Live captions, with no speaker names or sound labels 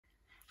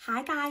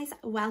Hi guys,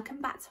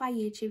 welcome back to our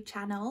YouTube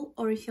channel,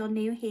 or if you're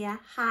new here,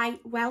 hi,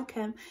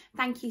 welcome.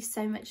 Thank you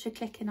so much for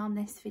clicking on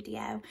this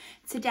video.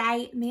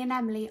 Today, me and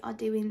Emily are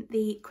doing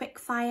the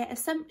quickfire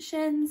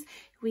assumptions.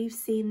 We've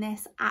seen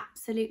this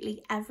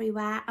absolutely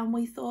everywhere and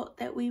we thought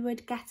that we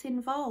would get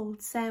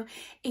involved. So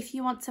if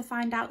you want to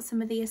find out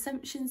some of the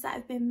assumptions that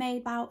have been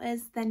made about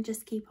us, then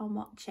just keep on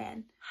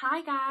watching.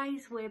 Hi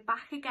guys, we're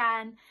back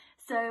again.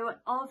 So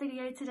our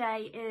video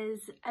today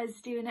is us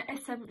doing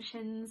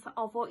assumptions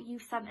of what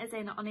you've sent us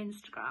in on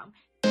Instagram.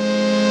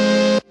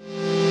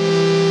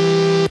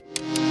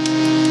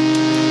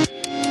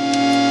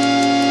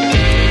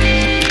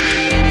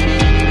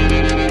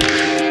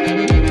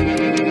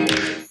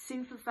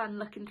 Super fun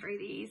looking through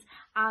these,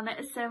 and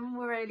some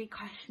were really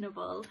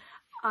questionable,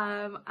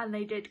 and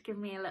they did give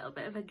me a little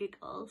bit of a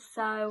giggle.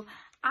 So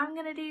I'm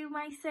gonna do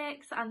my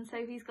 6 and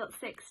Sophie's got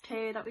 6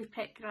 too that we've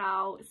picked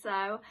out,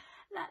 so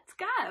let's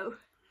go.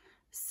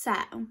 So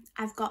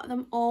I've got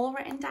them all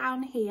written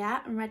down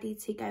here and ready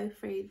to go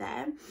through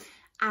them.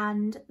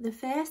 And the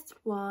first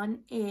one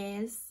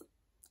is,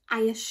 I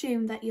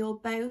assume that you're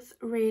both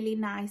really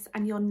nice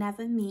and you're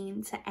never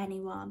mean to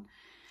anyone.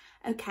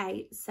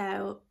 Okay,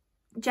 so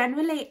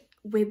generally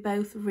we're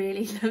both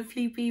really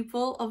lovely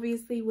people.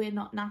 Obviously we're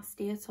not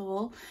nasty at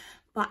all,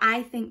 but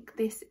I think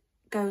this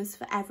goes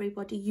for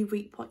everybody. You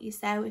reap what you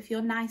sow. If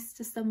you're nice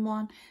to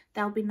someone,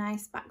 they'll be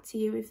nice back to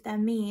you. If they're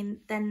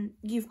mean, then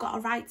you've got a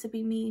right to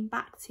be mean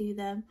back to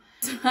them.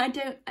 So I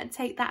don't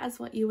take that as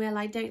what you will.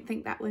 I don't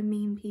think that we're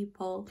mean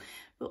people,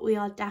 but we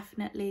are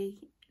definitely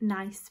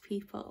nice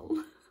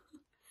people.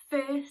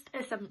 First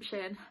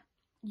assumption,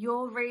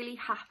 you're really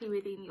happy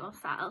within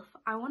yourself.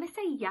 I want to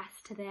say yes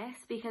to this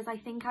because I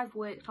think I've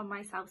worked on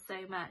myself so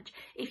much.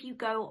 If you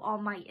go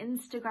on my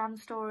Instagram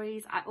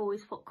stories, I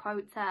always put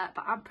quotes up,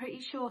 but I'm pretty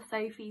sure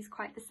Sophie's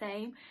quite the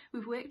same.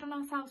 We've worked on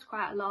ourselves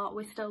quite a lot.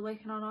 We're still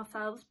working on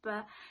ourselves,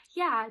 but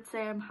yeah, I'd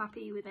say I'm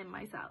happy within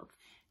myself.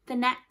 The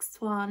next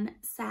one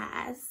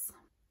says,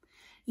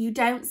 you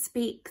don't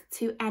speak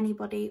to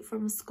anybody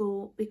from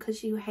school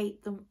because you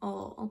hate them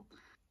all.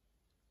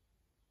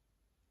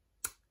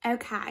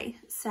 Okay,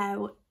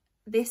 so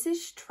this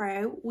is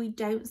true. We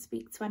don't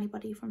speak to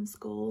anybody from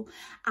school.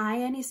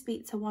 I only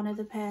speak to one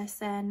other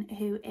person,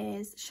 who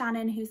is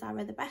Shannon, who's our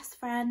other best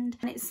friend.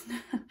 And it's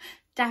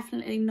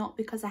definitely not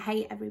because I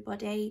hate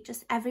everybody.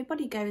 Just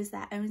everybody goes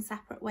their own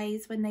separate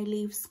ways when they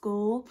leave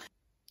school.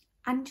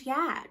 And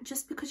yeah,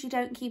 just because you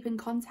don't keep in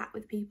contact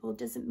with people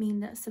doesn't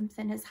mean that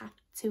something has had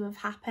to have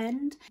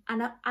happened.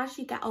 And as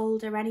you get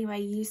older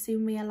anyway, you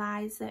soon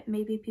realise that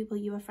maybe people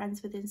you were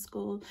friends with in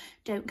school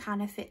don't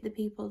kind of fit the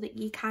people that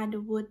you kind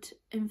of would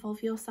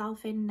involve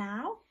yourself in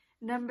now.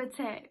 Number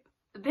 2.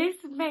 This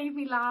made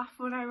me laugh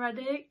when I read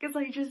it because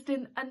I just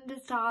didn't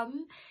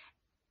understand.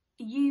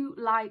 You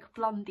like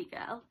Blondie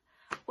Girl.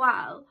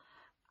 Well,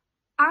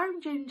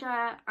 I'm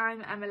Ginger,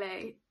 I'm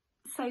Emily,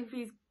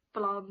 Sophie's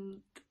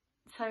blonde.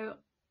 So,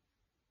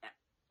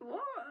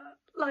 what?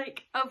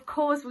 Like, of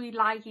course we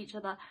like each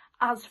other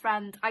as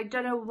friends. I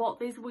don't know what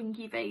this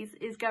winky face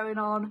is going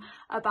on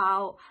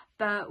about,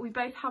 but we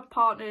both have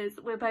partners,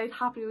 we're both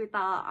happy with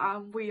that,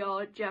 and we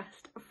are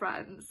just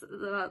friends.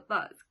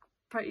 That's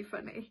pretty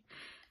funny.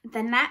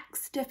 The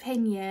next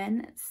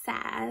opinion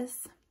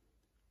says,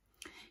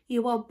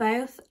 you are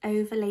both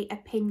overly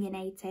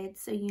opinionated,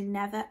 so you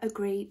never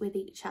agree with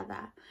each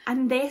other.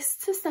 And this,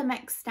 to some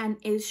extent,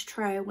 is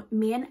true.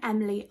 Me and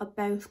Emily are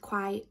both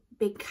quite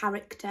big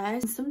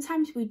characters.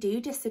 Sometimes we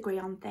do disagree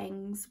on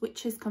things,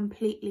 which is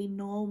completely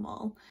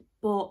normal.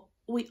 But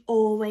we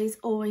always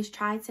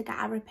try to get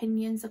our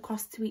opinions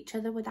across to each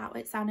other without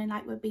it sounding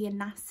like we're being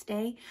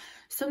nasty.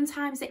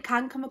 Sometimes it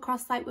can come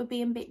across like we're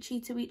being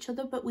bitchy to each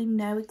other, but we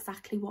know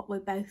exactly what we're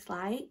both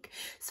like.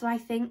 So I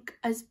think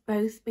us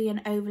both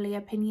being overly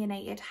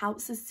opinionated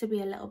helps us to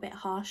be a little bit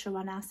harsher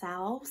on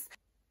ourselves.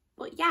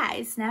 But yeah,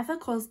 it's never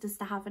caused us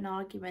to have an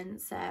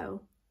argument,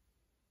 so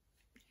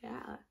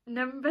yeah.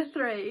 Number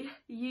 3,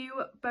 you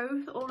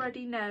both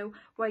already know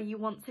where you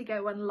want to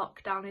go when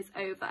lockdown is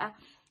over.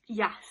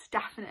 Yes,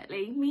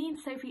 definitely. Me and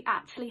Sophie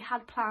actually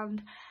had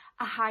planned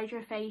a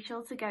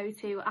hydrofacial to go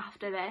to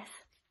after this,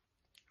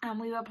 and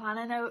we were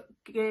planning a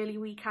girly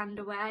weekend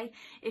away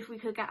if we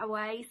could get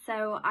away,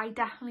 so I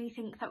definitely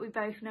think that we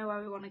both know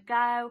where we want to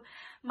go.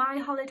 My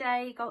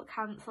holiday got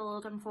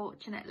cancelled,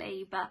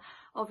 unfortunately, but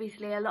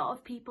obviously a lot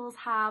of people's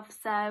have,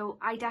 so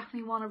I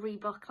definitely want to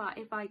rebook that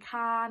if I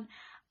can.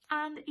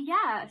 And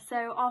yeah,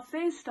 so our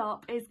first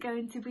stop is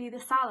going to be the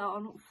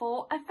salon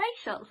for a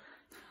facial.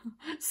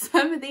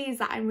 Some of these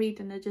that I'm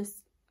reading are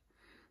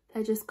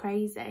they're just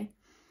crazy.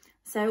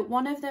 So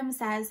one of them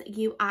says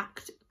you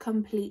act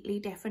completely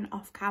different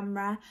off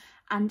camera,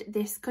 and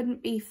this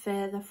couldn't be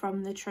further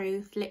from the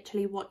truth.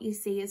 Literally what you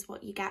see is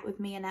what you get with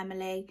me and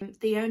Emily.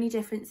 The only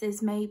difference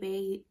is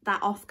maybe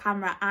that off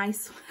camera I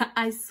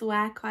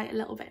swear quite a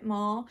little bit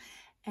more.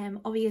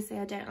 Obviously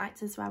I don't like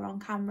to swear on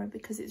camera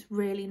because it's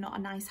really not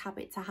a nice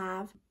habit to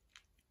have.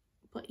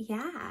 But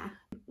yeah,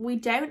 we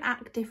don't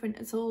act different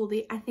at all.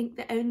 I think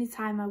the only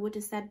time I would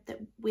have said that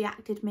we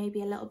acted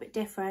maybe a little bit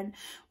different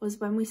was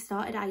when we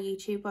started our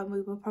YouTube, when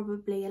we were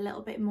probably a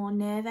little bit more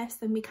nervous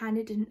and we kind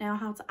of didn't know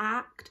how to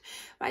act.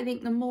 But I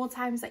think the more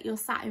times that you're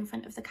sat in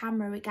front of the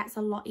camera, it gets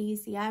a lot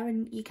easier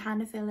and you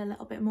kind of feel a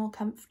little bit more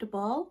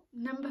comfortable.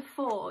 Number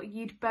 4,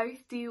 you'd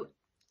both do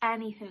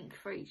anything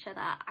for each other.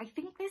 I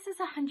think this is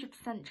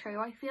 100% true.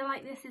 I feel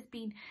like this has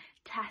been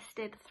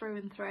tested through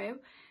and through.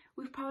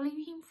 We've probably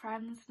been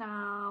friends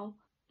now.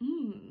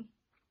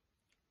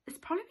 It's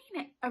probably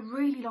been a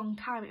really long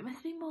time. It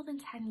must be more than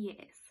 10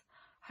 years.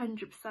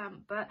 100%.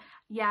 But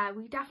yeah,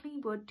 we definitely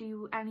would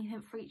do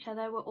anything for each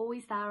other. We're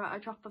always there at a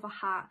drop of a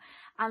hat.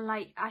 And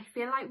like, I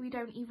feel like we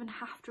don't even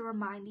have to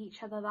remind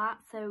each other that.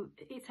 So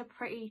it's a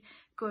pretty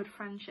good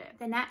friendship.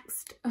 The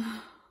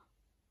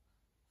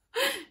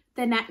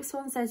next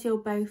one says you're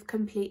both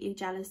completely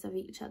jealous of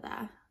each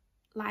other.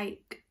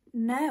 Like,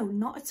 no,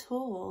 not at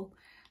all.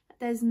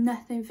 There's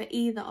nothing for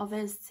either of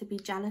us to be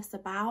jealous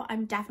about.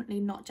 I'm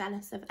definitely not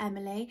jealous of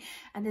Emily,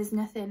 and there's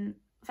nothing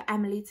for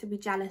Emily to be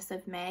jealous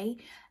of me.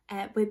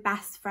 We're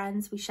best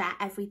friends, we share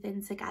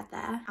everything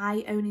together.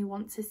 I only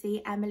want to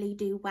see Emily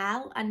do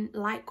well, and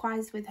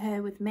likewise with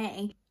her with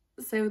me.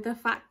 So the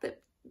fact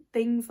that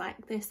things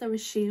like this are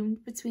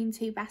assumed between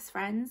two best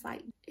friends,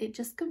 like, it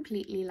just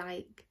completely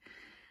like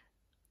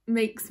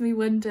makes me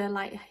wonder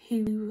like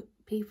who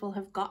people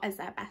have got as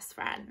their best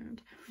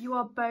friend. You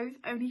are both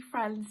only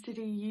friends to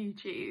do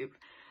YouTube.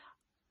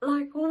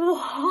 Like,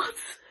 what?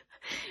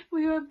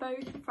 We were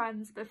both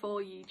friends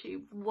before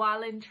YouTube,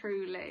 well and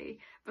truly,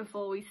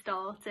 before we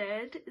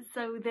started.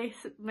 So this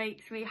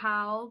makes me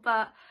howl,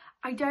 but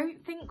I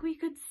don't think we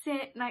could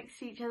sit next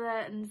to each other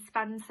and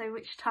spend so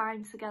much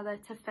time together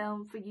to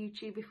film for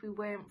YouTube if we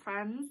weren't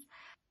friends.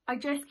 I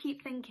just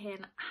keep thinking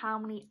how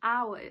many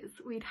hours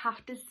we'd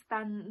have to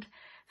spend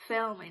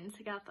filming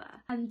together,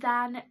 and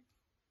then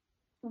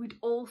we'd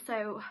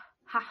also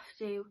have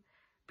to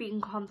be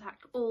in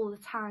contact all the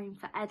time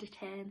for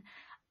editing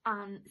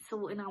and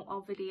sorting out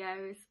our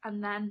videos,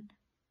 and then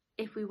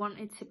if we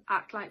wanted to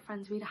act like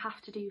friends, we'd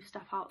have to do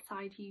stuff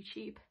outside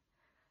YouTube.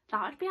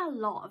 That would be a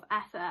lot of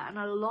effort and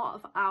a lot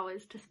of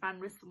hours to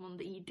spend with someone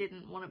that you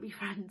didn't want to be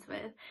friends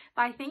with.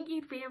 But I think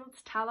you'd be able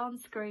to tell on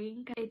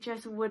screen. It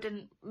just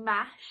wouldn't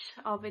mesh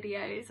our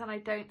videos, and I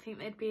don't think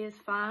they'd be as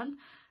fun.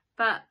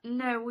 But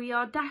no, we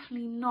are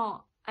definitely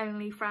not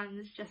only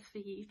friends just for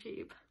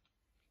YouTube.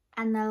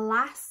 And the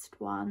last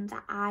one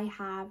that I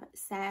have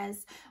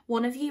says,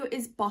 one of you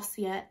is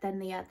bossier than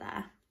the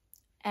other.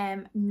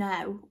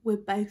 No, we're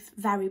both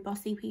very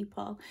bossy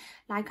people.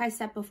 Like I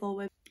said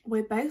before,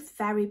 we're both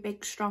very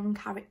big, strong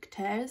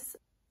characters,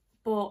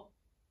 but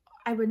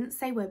I wouldn't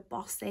say we're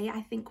bossy.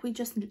 I think we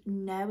just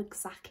know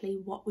exactly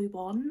what we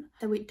want.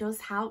 So it does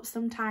help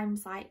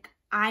sometimes, like,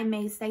 I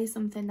may say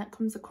something that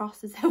comes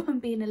across as though I'm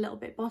being a little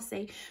bit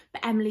bossy,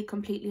 but Emily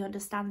completely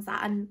understands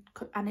that, and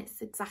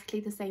it's exactly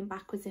the same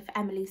backwards. If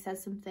Emily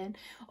says something,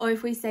 or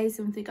if we say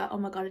something, oh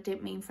my god, I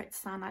didn't mean for it to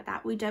sound like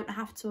that, we don't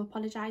have to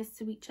apologise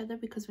to each other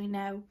because we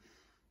know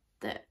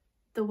that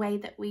the way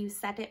that we've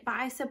said it. But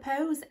I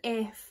suppose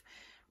if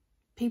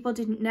people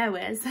didn't know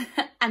us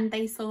and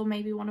they saw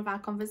maybe one of our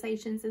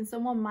conversations, and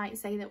someone might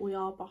say that we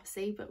are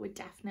bossy, but we're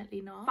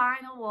definitely not.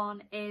 Final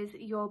one is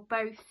you're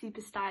both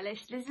super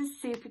stylish. This is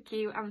super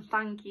cute, and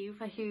thank you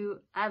for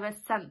whoever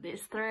sent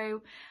this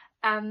through.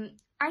 I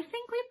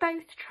think we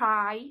both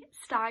try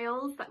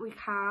styles that we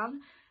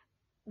can.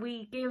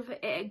 We give it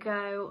a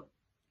go.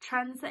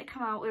 Trends that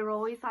come out, we're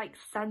always like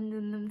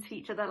sending them to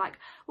each other, like,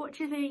 what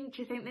do you think?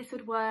 Do you think this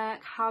would work?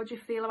 How do you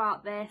feel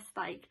about this?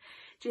 Like,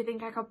 do you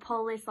think I could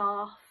pull this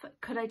off?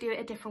 Could I do it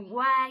a different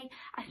way?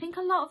 I think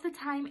a lot of the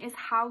time is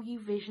how you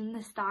vision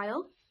the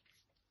style.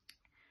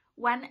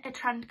 When a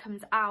trend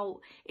comes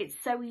out, it's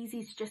so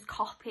easy to just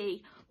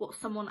copy what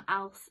someone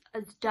else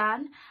has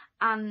done,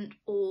 and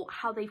or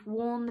how they've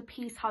worn the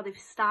piece, how they've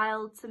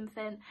styled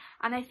something.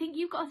 And I think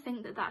you've got to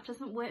think that that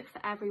doesn't work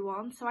for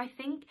everyone. So I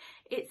think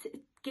it's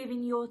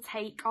giving your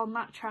take on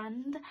that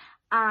trend,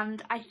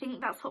 and I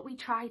think that's what we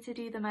try to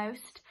do the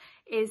most,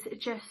 is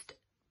just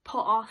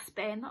put our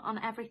spin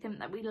on everything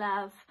that we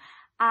love.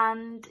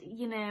 And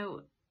you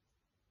know,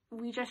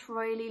 we just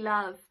really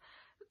love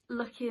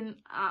looking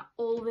at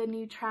all the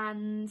new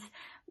trends.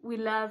 We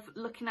love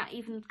looking at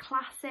even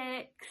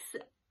classics,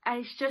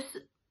 and it's just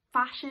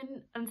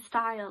fashion and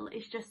style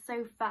is just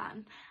so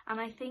fun, and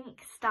I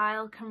think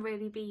style can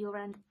really be your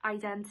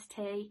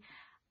identity.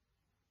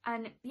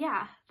 And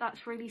yeah,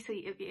 that's really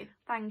sweet of you,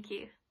 thank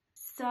you.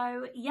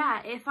 So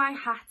yeah, if I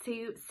had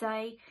to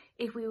say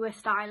if we were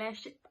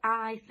stylish,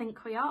 I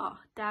think we are,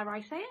 dare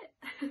I say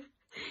it?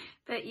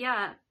 But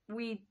yeah,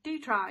 we do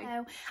try.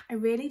 So I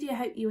really do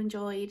hope you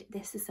enjoyed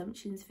this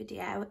assumptions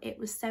video. It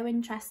was so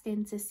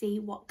interesting to see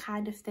what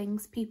kind of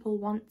things people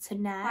want to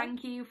know.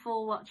 Thank you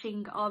for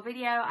watching our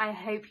video. I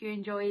hope you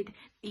enjoyed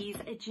these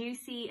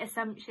juicy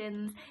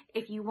assumptions.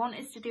 If you want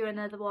us to do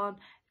another one,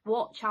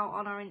 watch out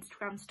on our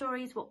Instagram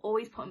stories. We're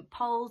always putting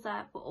polls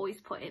up, we're always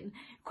putting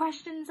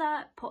questions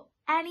up, put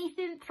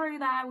anything through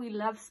there. We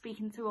love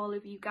speaking to all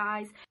of you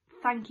guys.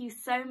 thank you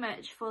so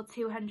much for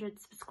 200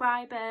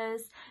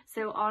 subscribers.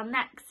 So our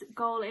next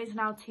goal is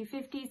now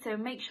 250, so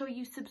make sure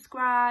you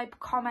subscribe,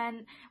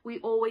 comment. We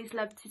always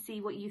love to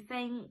see what you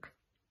think.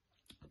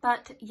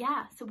 But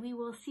yeah, so we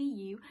will see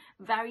you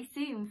very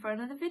soon for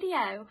another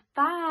video.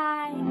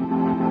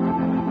 Bye!